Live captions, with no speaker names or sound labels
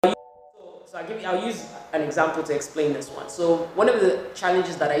I'll use an example to explain this one. So one of the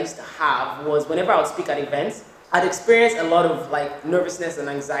challenges that I used to have was whenever I would speak at events, I'd experience a lot of like nervousness and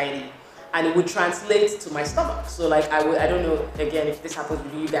anxiety, and it would translate to my stomach. So like I don't know again if this happens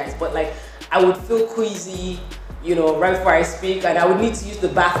with you guys, but like I would feel queasy, you know, right before I speak, and I would need to use the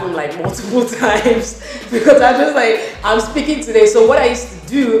bathroom like multiple times because I'm just like, I'm speaking today. So what I used to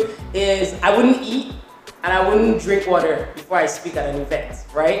do is I wouldn't eat and I wouldn't drink water before I speak at an event,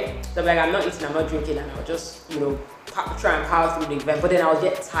 right? So like, I'm not eating, I'm not drinking, and I'll just, you know, try and power through the event. But then I would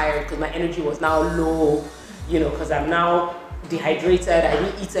get tired because my energy was now low, you know, because I'm now dehydrated, I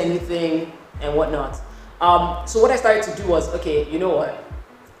didn't eat anything and whatnot. So what I started to do was, okay, you know what?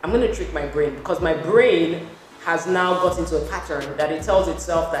 I'm gonna trick my brain, because my brain has now got into a pattern that it tells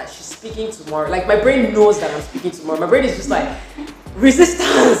itself that she's speaking tomorrow. Like my brain knows that I'm speaking tomorrow. My brain is just like,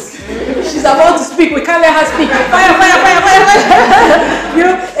 resistance. She's about to speak. We can't let her speak. Fire, fire, fire, fire, fire. You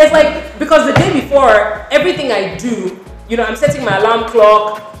know, it's like, because the day before, everything I do, you know, I'm setting my alarm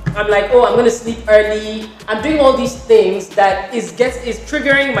clock. I'm like, oh, I'm gonna sleep early. I'm doing all these things that is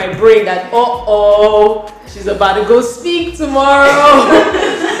triggering my brain that, oh, she's about to go speak tomorrow.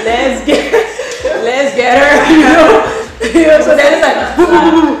 Let's get her, you know. So then it's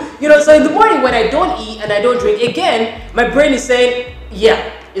like, you know, so in the morning when I don't eat and I don't drink, again, my brain is saying,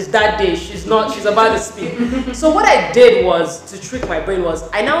 yeah, it's that day, she's about to speak. So what I did was, to trick my brain was,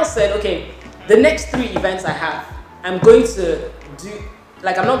 I now said, okay, the next 3 events I have, I'm going to do,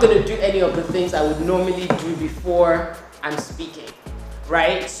 like, I'm not going to do any of the things I would normally do before I'm speaking,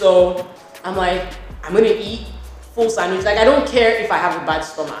 right? So I'm like, I'm going to eat full sandwich. Like, I don't care if I have a bad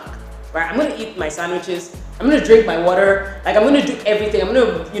stomach, right? I'm going to eat my sandwiches. I'm going to drink my water. Like, I'm going to do everything. I'm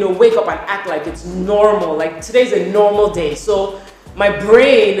going to, you know, wake up and act like it's normal. Like, today's a normal day. So my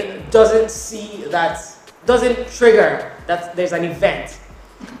brain doesn't see that, doesn't trigger that there's an event.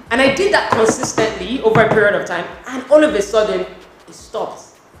 And I did that consistently over a period of time. And all of a sudden, it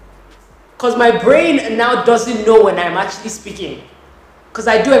stops. Because my brain now doesn't know when I'm actually speaking. Because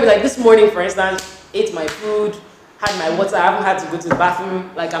I do everything. Like this morning, for instance, ate my food, had my water, I haven't had to go to the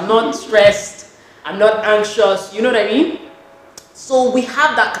bathroom. Like, I'm not stressed, I'm not anxious, you know what I mean? So we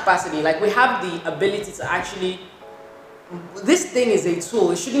have that capacity, like we have the ability to actually, this thing is a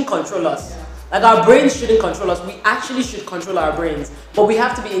tool, it shouldn't control us. Like, our brains shouldn't control us, we actually should control our brains, but we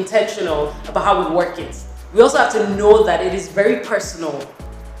have to be intentional about how we work it. We also have to know that it is very personal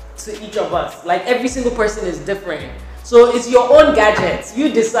to each of us. Like, every single person is different. So it's your own gadget.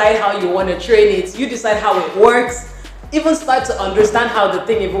 You decide how you want to train it. You decide how it works. Even start to understand how the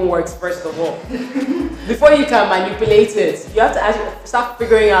thing even works, first of all. Before you can manipulate it, you have to actually start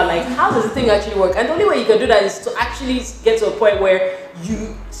figuring out, like, how does the thing actually work? And the only way you can do that is to actually get to a point where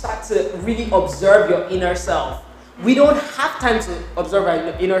you start to really observe your inner self. We don't have time to observe our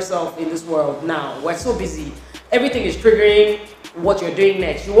inner self in this world now. We're so busy. Everything is triggering what you're doing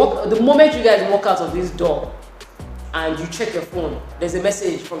next. The moment you guys walk out of this door and you check your phone, there's a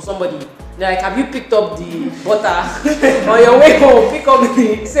message from somebody. They're like, have you picked up the butter on your way home? Pick up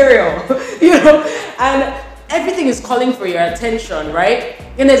the cereal, you know? And everything is calling for your attention, right?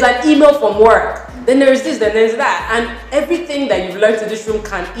 And there's an email from work. Then there's this, then there's that. And everything that you've learned in this room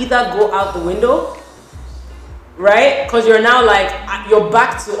can either go out the window, right? Because you're now like, you're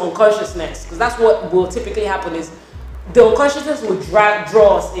back to unconsciousness. Because that's what will typically happen, is the unconsciousness will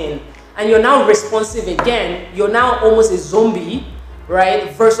draw us in. And you're now responsive again. You're now almost a zombie, right?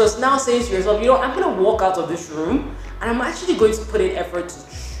 Versus now saying to yourself, you know, I'm going to walk out of this room and I'm actually going to put in effort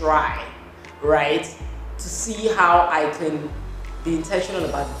to try, right? To see how I can be intentional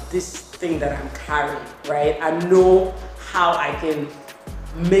about this thing that I'm carrying, right? And know how I can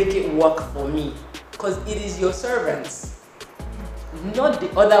make it work for me. Because it is your servants, not the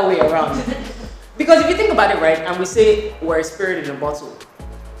other way around. Because if you think about it, right, and we say we're a spirit in a bottle,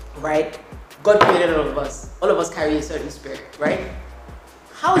 right? God created all of us. All of us carry a certain spirit, right?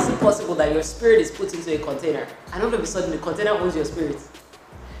 How is it possible that your spirit is put into a container and all of a sudden the container owns your spirit?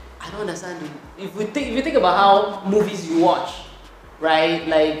 I don't understand it. If you think about how movies you watch, right?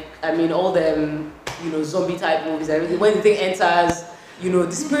 Like, I mean, all them, you know, zombie type movies, everything, when the thing enters, you know,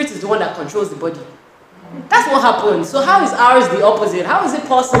 the spirit is the one that controls the body. That's what happens. So how is ours the opposite? How is it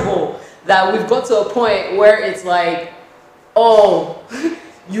possible that we've got to a point where it's like, oh,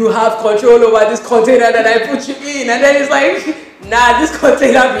 you have control over this container that I put you in, and then it's like, nah, this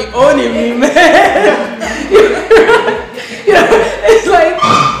container be owning me, man. You know,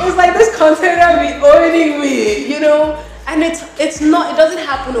 it's like this container be owning me, you know. And it's not, it doesn't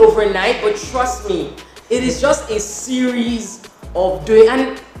happen overnight, but trust me, it is just a series of doing.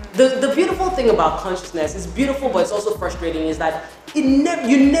 And the beautiful thing about consciousness is beautiful, but it's also frustrating. Is that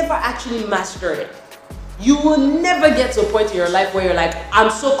you never actually master it. You will never get to a point in your life where you're like,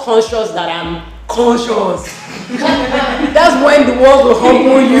 I'm so conscious that I'm conscious. That's when the world will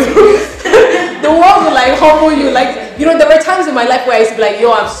humble you. The world will like humble you. Like, you know, there were times in my life where I used to be like,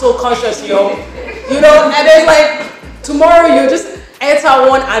 yo, I'm so conscious, yo. You know, and then like tomorrow you just enter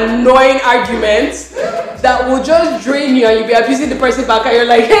one annoying argument that will just drain you and you'll be abusing the person back and you're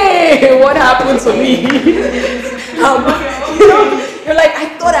like, hey, what happened to me? You know, you're like,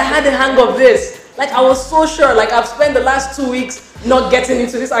 I thought I had the hang of this. Like, I was so sure, like, I've spent the last 2 weeks not getting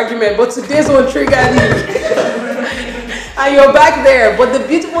into this argument, but today's one triggered me. And you're back there. But the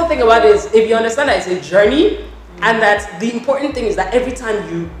beautiful thing about it is, if you understand that it's a journey, and that the important thing is that every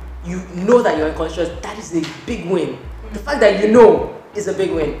time you know that you're unconscious, that is a big win. The fact that you know is a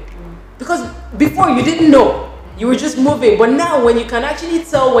big win. Because before you didn't know, you were just moving. But now when you can actually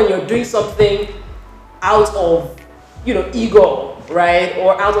tell when you're doing something out of, you know, ego, right?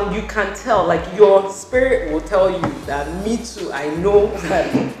 Or out of, you can tell, like your spirit will tell you that me too, I know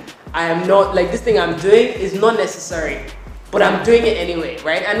that I am not, like this thing I'm doing is not necessary, but I'm doing it anyway,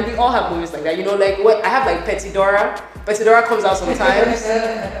 right? And we all have movies like that, you know, like what I have like Petty Dora. Petty Dora comes out sometimes,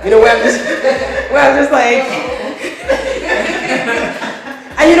 you know, where I'm just like,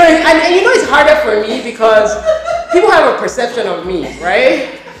 and you know, and you know it's harder for me because people have a perception of me,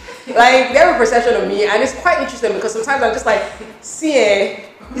 right? Like, they have a perception of me, and it's quite interesting because sometimes I'm just like, see,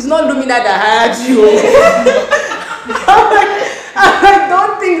 it's not Lumina that hired you. I'm like,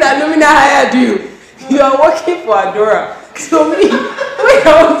 don't think that Lumina hired you. You are working for Adora. So me,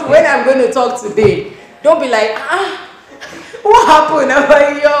 when I'm going to talk today, don't be like, what happened? I'm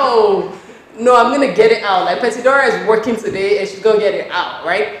like, yo, no, I'm going to get it out. Like, Petidora is working today, and she's going to get it out,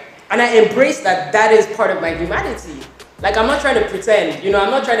 right? And I embrace that that is part of my humanity. Like, I'm not trying to pretend, you know,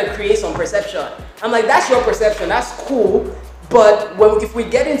 I'm not trying to create some perception. I'm like, that's your perception, that's cool, but if we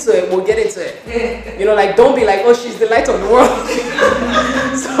get into it, we'll get into it. You know, like, don't be like, oh, she's the light of the world.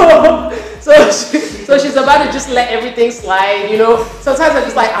 so she's about to just let everything slide, you know. Sometimes I'm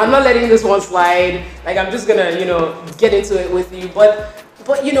just like, I'm not letting this one slide. Like, I'm just gonna, you know, get into it with you. But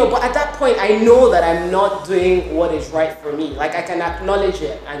you know, but at that point, I know that I'm not doing what is right for me. Like, I can acknowledge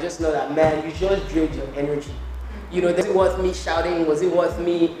it. I just know that, man, you just drained your energy. You know, was it worth me shouting? Was it worth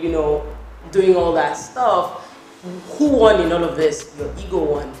me, you know, doing all that stuff? Who won in all of this? Your ego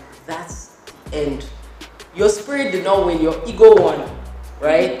won. That's the end. Your spirit did not win. Your ego won,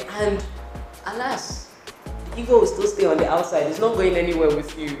 right? And alas, the ego will still stay on the outside. It's not going anywhere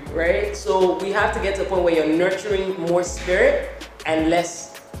with you, right? So we have to get to a point where you're nurturing more spirit and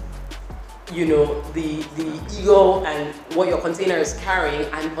less, you know, the ego and what your container is carrying,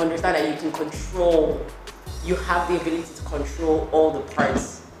 and understand that you can control. You have the ability to control all the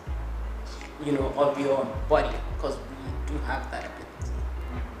parts, you know, of your body, because we do have that ability.